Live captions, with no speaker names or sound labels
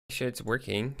Sure it's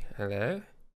working. Hello?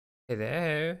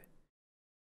 Hello? I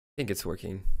think it's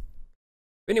working.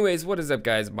 Anyways, what is up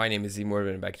guys? My name is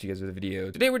Morbid and back to you guys with a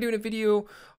video. Today we're doing a video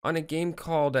on a game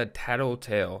called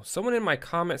Tattletail. Someone in my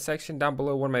comment section down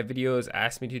below one of my videos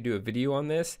asked me to do a video on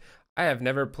this. I have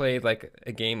never played like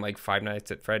a game like Five Nights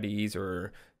at Freddy's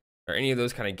or any of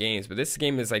those kind of games, but this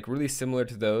game is like really similar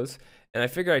to those, and I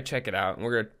figured I'd check it out and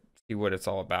we're gonna see what it's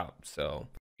all about. So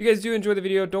if you guys do enjoy the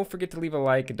video, don't forget to leave a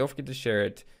like and don't forget to share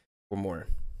it for more.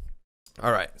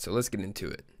 Alright, so let's get into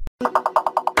it.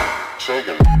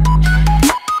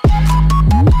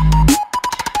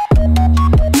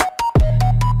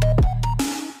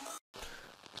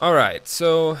 Alright,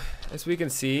 so as we can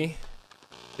see,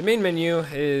 the main menu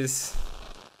is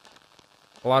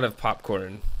a lot of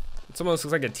popcorn. It almost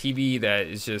looks like a TV that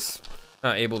is just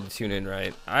not able to tune in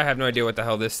right. I have no idea what the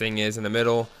hell this thing is in the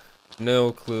middle.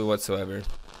 No clue whatsoever.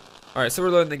 Alright, so we're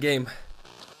loading the game.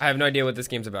 I have no idea what this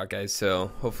game's about, guys, so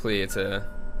hopefully it's a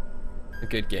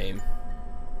good game.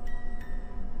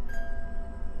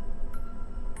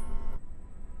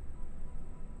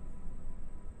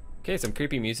 Okay, some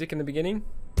creepy music in the beginning.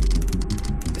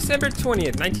 December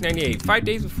 20th, 1998, 5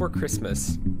 days before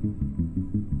Christmas.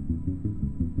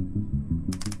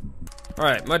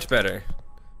 Alright, much better.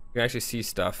 You can actually see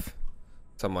stuff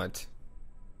somewhat.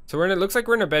 So we're in, it looks like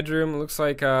we're in a bedroom. It looks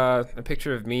like a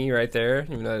picture of me right there,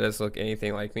 even though it doesn't look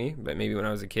anything like me, but maybe when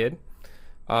I was a kid.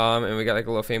 And we got like a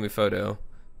little family photo.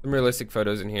 Some realistic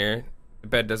photos in here. The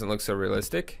bed doesn't look so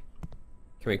realistic.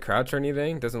 Can we crouch or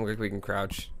anything? Doesn't look like we can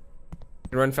crouch. We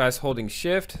can run fast holding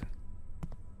shift.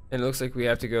 And it looks like we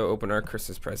have to go open our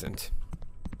Christmas present.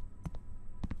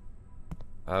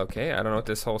 Okay, I don't know what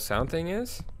this whole sound thing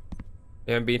is.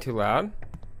 Am I being too loud?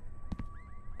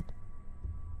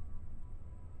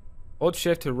 Hold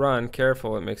shift to run.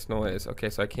 Careful, it makes noise.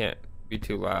 Okay, so I can't be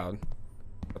too loud.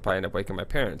 I'll probably end up waking my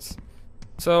parents.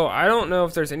 So I don't know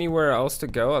if there's anywhere else to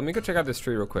go. Let me go check out this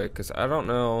tree real quick, because I don't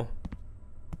know.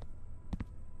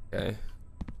 Okay.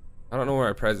 I don't know where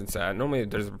my present's at. Normally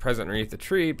there's a present underneath the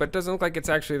tree, but it doesn't look like it's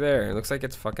actually there. It looks like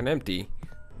it's fucking empty.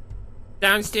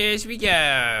 Downstairs we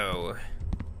go.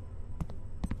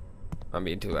 I'm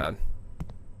being too loud.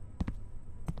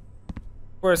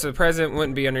 Of course, the present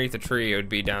wouldn't be underneath the tree. It would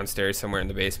be downstairs somewhere in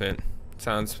the basement.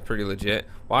 Sounds pretty legit.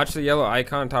 Watch the yellow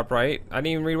icon top right. I didn't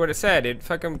even read what it said. It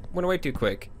fucking went away too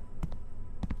quick.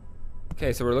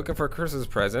 Okay, so we're looking for a Christmas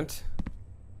present.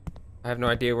 I have no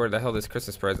idea where the hell this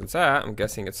Christmas present's at. I'm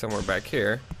guessing it's somewhere back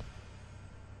here.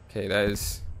 Okay, that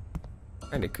is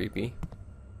kind of creepy.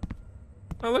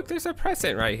 Oh, look, there's a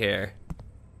present right here.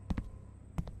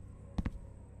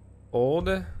 Hold.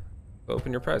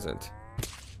 Open your present.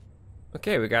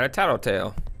 Okay, we got a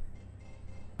Tattletail.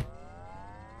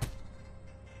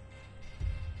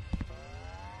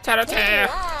 Tattletail!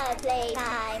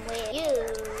 Playtime with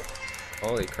you.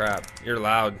 Holy crap, you're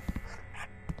loud.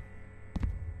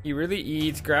 He really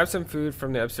eats. Grab some food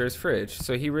from the upstairs fridge.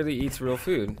 So he really eats real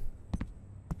food.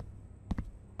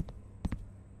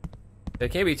 They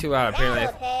can't be too loud, apparently.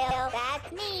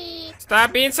 That's me.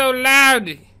 Stop being so loud!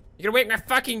 You're gonna wake my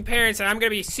fucking parents and I'm gonna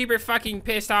be super fucking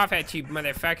pissed off at you,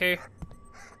 motherfucker.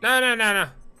 No.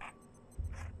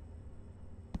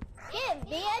 Give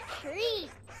me a treat.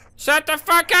 Shut the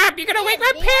fuck up! You're gonna wake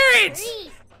my parents!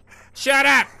 Shut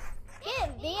up!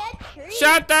 Give me a treat.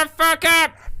 Shut the fuck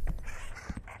up!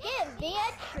 Give me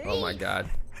a treat. Oh my god.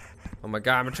 Oh my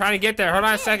god, I'm trying to get there. Hold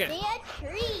on a second. Give me a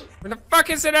treat. Where the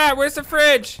fuck is it at? Where's the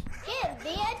fridge? Give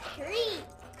me a treat.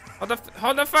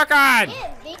 Hold the fuck on!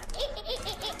 Give me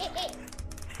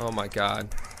Oh my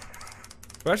god.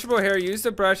 Brushable hair. Use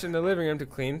the brush in the living room to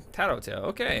clean Tattletail.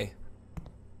 Okay.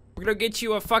 We're gonna get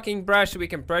you a fucking brush so we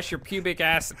can brush your pubic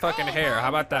ass fucking hair. How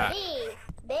about that?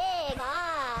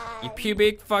 You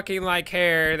pubic fucking like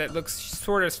hair that looks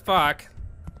short as fuck.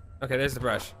 Okay, there's the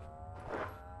brush.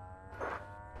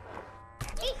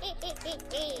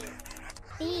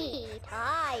 Be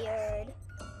tired.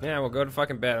 Yeah, well, go to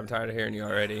fucking bed. I'm tired of hearing you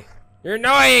already. You're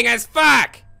annoying as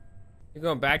fuck! You're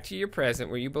going back to your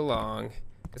present where you belong.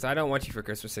 Because I don't want you for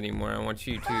Christmas anymore. I want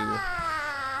you to...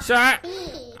 Shut!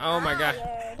 Oh my god.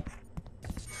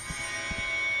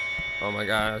 Oh my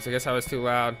god, I guess I was too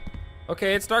loud.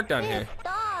 Okay, it's dark down here.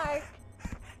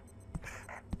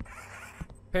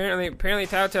 Apparently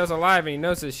Tattletail's alive and he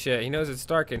knows this shit. He knows it's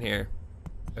dark in here.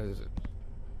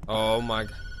 Oh my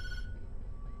god.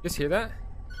 Just hear that?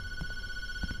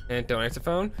 And don't answer the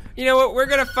phone. You know what? We're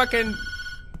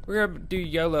gonna do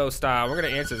YOLO style. We're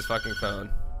gonna answer this fucking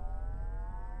phone.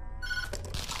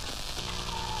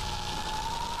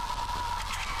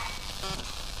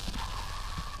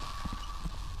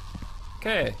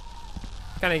 Okay.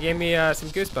 Kind of gave me some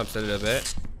goosebumps a little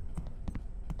bit.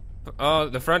 Oh,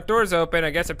 the front door's open.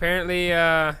 I guess apparently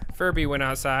Furby went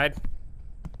outside.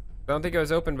 I don't think it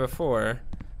was open before.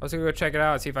 I was gonna go check it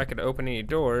out and see if I could open any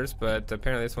doors, but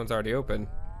apparently this one's already open.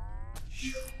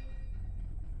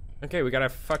 Okay, we got a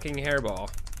fucking hairball.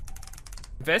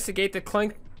 Investigate the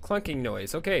clunking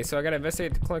noise. Okay, so I gotta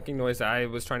investigate the clunking noise that I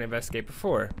was trying to investigate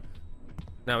before.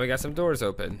 Now we got some doors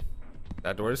open.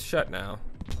 That door is shut now.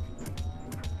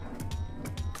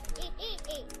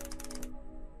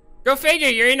 Go figure,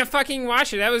 you're in a fucking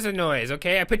washer. That was a noise,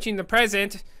 okay? I put you in the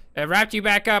present, I wrapped you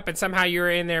back up, and somehow you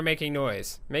were in there making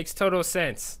noise. Makes total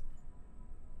sense.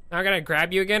 Now I gotta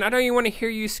grab you again? I don't even want to hear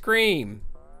you scream.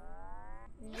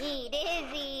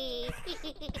 Dizzy.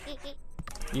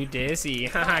 You dizzy,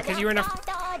 haha, because you were in a...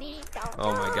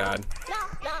 Oh my god.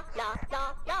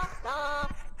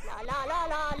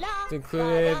 It's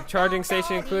included, charging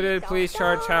station included, please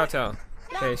charge Tattletail.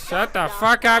 Okay, shut the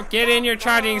fuck up, get in your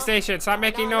charging station, stop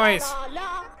making noise.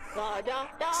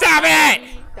 Stop it!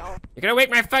 You're gonna wake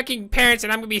my fucking parents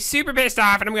and I'm gonna be super pissed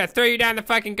off and I'm gonna throw you down the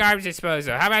fucking garbage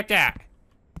disposal. How about that?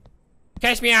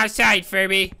 Catch me outside,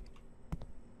 Furby.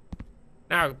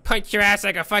 Now I'll punch your ass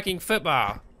like a fucking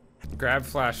football. Grab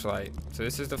flashlight. So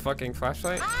this is the fucking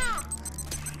flashlight?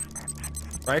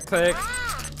 Right click.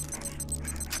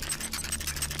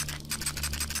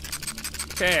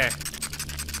 Okay.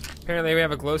 Apparently we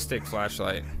have a glow stick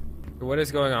flashlight. What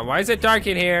is going on? Why is it dark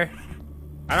in here?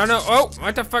 I don't know. Oh,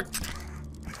 what the fuck?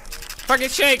 Fucking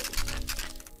shake!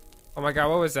 Oh my god,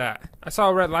 what was that? I saw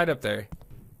a red light up there.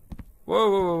 Whoa,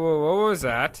 whoa, whoa, whoa, what was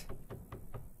that?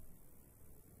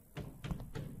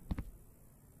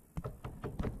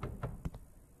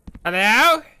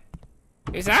 Hello?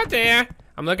 Who's out there?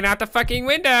 I'm looking out the fucking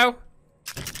window.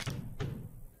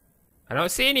 I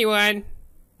don't see anyone.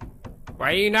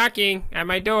 Why are you knocking at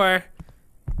my door?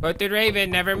 Both the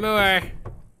Raven, nevermore.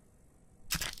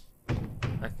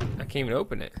 I can't even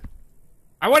open it.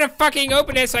 I want to fucking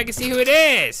open it so I can see who it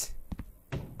is.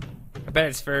 I bet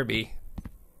it's Furby.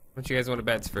 Don't you guys want to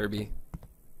bet it's Furby?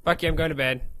 Fuck you, I'm going to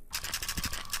bed.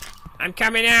 I'm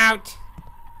coming out.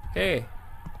 Okay.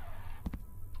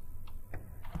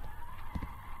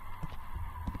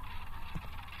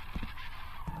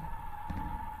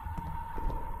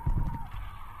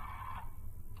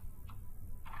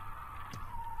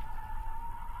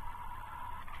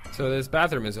 So this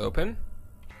bathroom is open.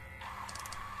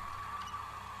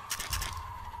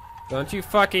 Don't you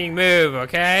fucking move,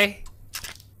 okay?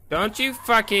 Don't you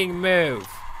fucking move.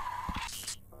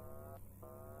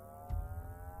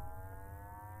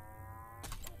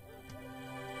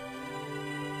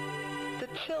 The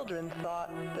children thought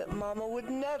that Mama would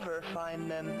never find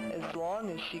them as long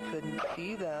as she couldn't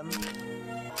see them.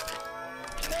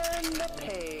 Turn the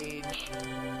page.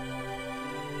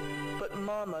 But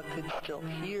Mama could still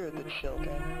hear the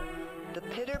children. The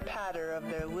pitter-patter of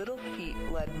their little feet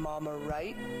led Mama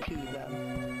right to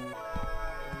them.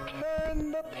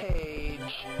 Turn the page.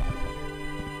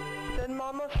 Then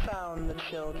Mama found the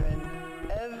children,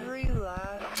 every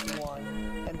last one,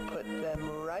 and put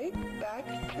them right back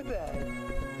to bed.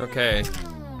 Okay.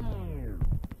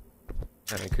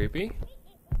 Kinda creepy.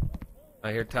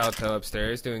 I hear Tattletail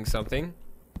upstairs doing something.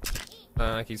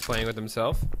 Like he's playing with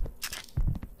himself.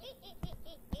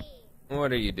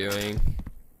 What are you doing?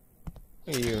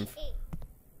 What are you doing?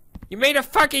 You made a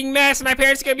fucking mess. My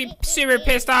parents are gonna be super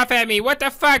pissed off at me. What the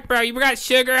fuck, bro? You got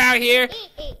sugar out here?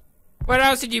 What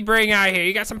else did you bring out here?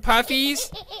 You got some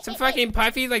puffies? Some fucking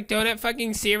puffies like donut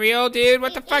fucking cereal, dude?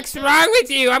 What the fuck's wrong with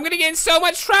you? I'm gonna get in so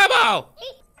much trouble.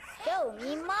 Show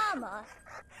me Mama.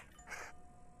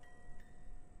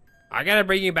 I gotta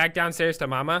bring you back downstairs to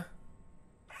Mama.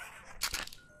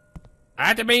 I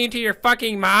have to bring you to your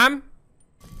fucking mom?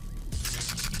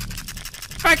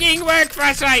 Fucking work,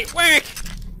 flashlight, work!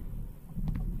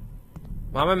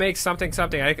 Mama makes something.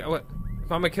 What?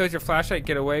 Mama kills your flashlight,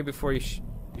 get away before you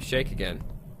shake again.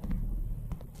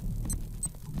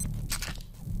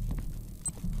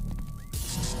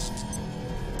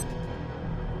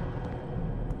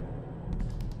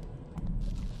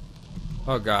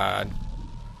 Oh god.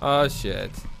 Oh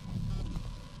shit.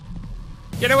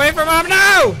 Get away from Mom,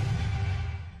 no!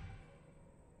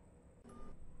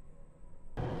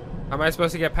 How am I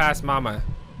supposed to get past Mama?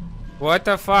 What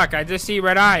the fuck? I just see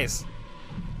red eyes.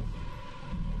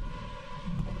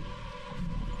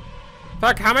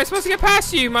 Fuck, how am I supposed to get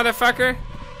past you, motherfucker?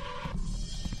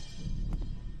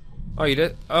 Oh, you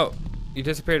did? Oh, you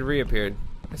disappeared and reappeared.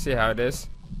 I see how it is.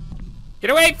 Get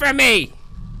away from me!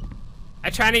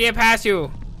 I'm trying to get past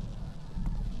you.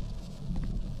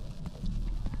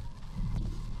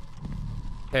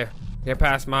 Here, get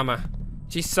past Mama.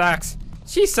 She sucks.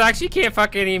 She sucks. She can't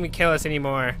fucking even kill us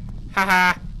anymore.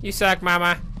 Haha. You suck,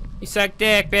 mama. You suck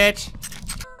dick, bitch.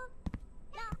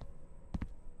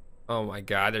 Oh my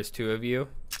god, there's two of you.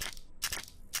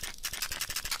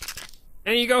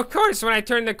 And you go, of course, when I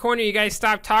turn the corner, you guys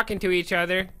stop talking to each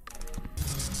other.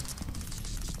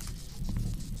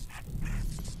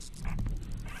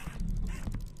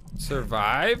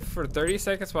 Survive for 30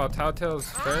 seconds while Tattletail's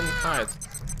friend hides.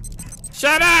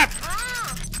 Shut up!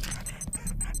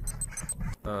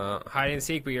 Hide and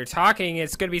seek, but you're talking.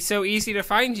 It's gonna be so easy to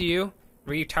find you,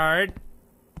 retard.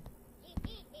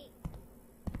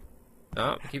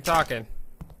 Oh, keep talking.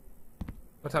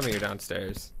 Don't tell me you're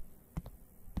downstairs.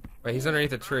 Wait, he's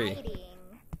underneath a tree.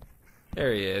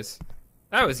 There he is.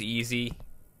 That was easy.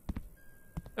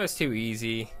 That was too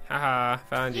easy. Haha,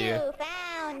 found you. You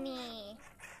found me.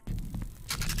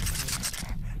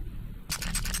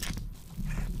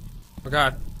 Oh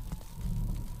god.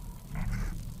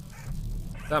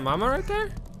 Is that Mama right there?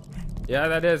 Yeah,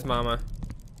 that is Mama.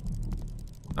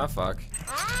 Oh fuck.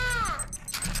 Ah!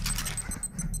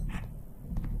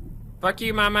 Fuck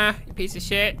you, Mama, you piece of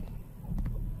shit.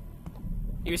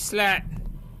 You slut.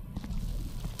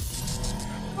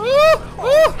 Ooh!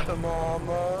 Ooh! To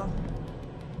Mama.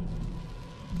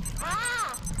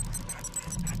 Ah!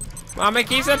 Mama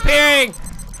keeps appearing!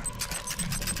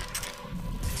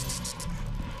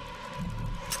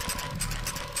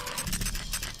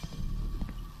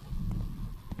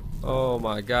 Oh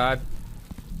my god.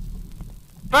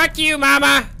 Fuck you,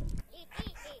 Mama!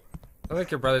 I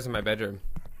like your brother's in my bedroom.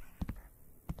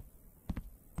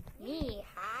 Me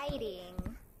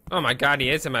hiding. Oh my god, he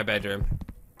is in my bedroom.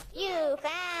 You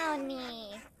found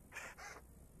me.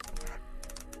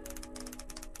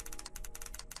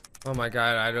 Oh my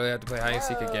god, I really have to play hide and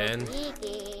seek again.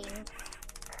 Leaking.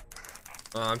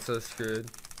 Oh, I'm so screwed.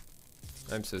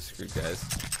 I'm so screwed, guys.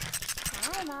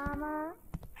 Hi, Mama.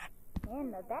 In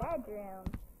the bedroom.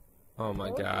 Oh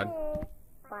my god.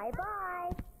 Bye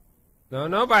bye. No,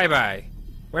 no, bye-bye.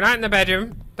 We're not in the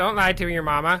bedroom. Don't lie to your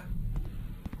mama.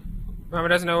 Mama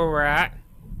doesn't know where we're at.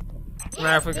 No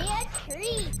matter if we Give me a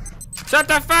treat. Shut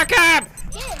the fuck up!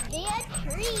 Give me a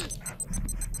treat.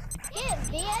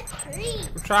 Give me a treat.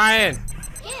 I'm trying.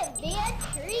 Give me a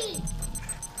treat.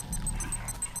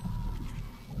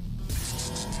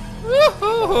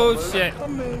 Woohoo! Shit.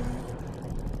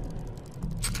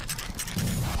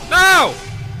 No!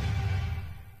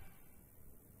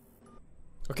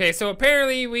 Okay, so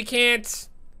apparently we can't...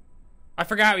 I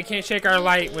forgot we can't shake our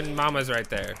light when Mama's right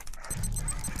there.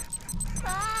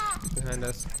 Ah! Behind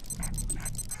us.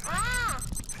 Ah!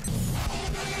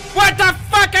 What the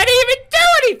fuck? I didn't even do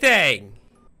anything!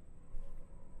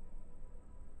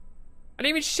 I didn't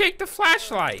even shake the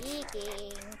flashlight.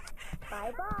 Leaking.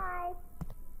 Bye bye.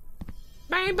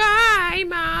 Bye-bye,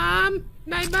 Mom.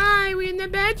 Bye-bye, we in the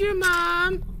bedroom,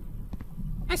 Mom.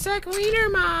 I suck wiener,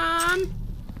 Mom.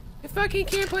 I fucking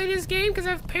can't play this game because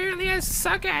apparently I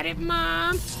suck at it,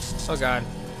 Mom. Oh god.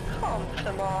 Come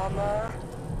to Mama.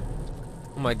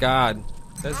 Oh my god.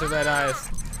 There's the red eyes.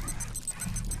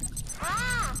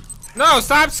 Ah! No,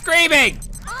 stop screaming!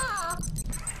 Ah!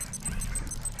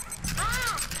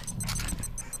 Ah!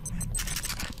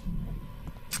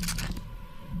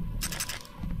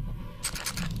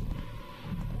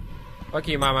 Fuck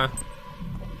you, Mama.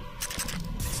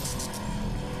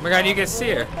 Oh my god, you can see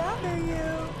her. Gather you.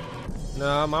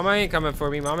 No, Mama ain't coming for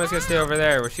me. Mama's gonna stay over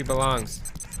there where she belongs.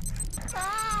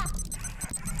 Ah!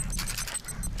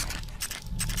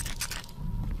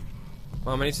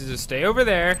 Mama needs to just stay over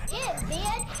there. Give me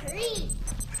a treat.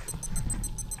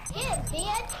 Give me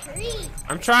a treat.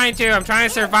 I'm trying to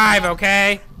survive,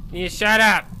 okay? You shut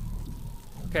up.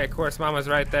 Okay, of course, Mama's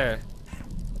right there.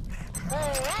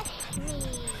 Brush me.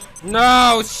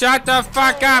 No, shut the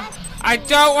fuck up. I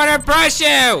don't want to brush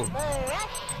you.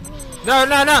 Brush me. No,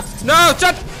 no, no, no,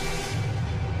 shut.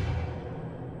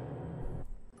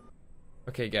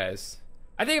 Okay, guys.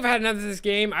 I think I've had enough of this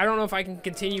game. I don't know if I can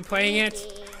continue playing it.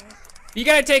 You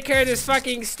gotta take care of this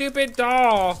fucking stupid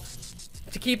doll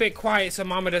to keep it quiet so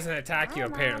Mama doesn't attack you,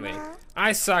 apparently.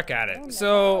 I suck at it.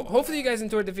 So, hopefully you guys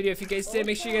enjoyed the video. If you guys did,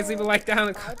 make sure you guys leave a like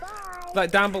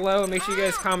down below and make sure you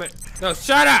guys comment. No,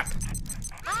 shut up!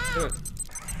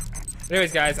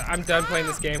 Anyways, guys, I'm done playing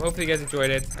this game. Hopefully you guys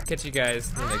enjoyed it. I'll catch you guys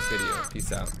in the next video.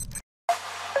 Peace out.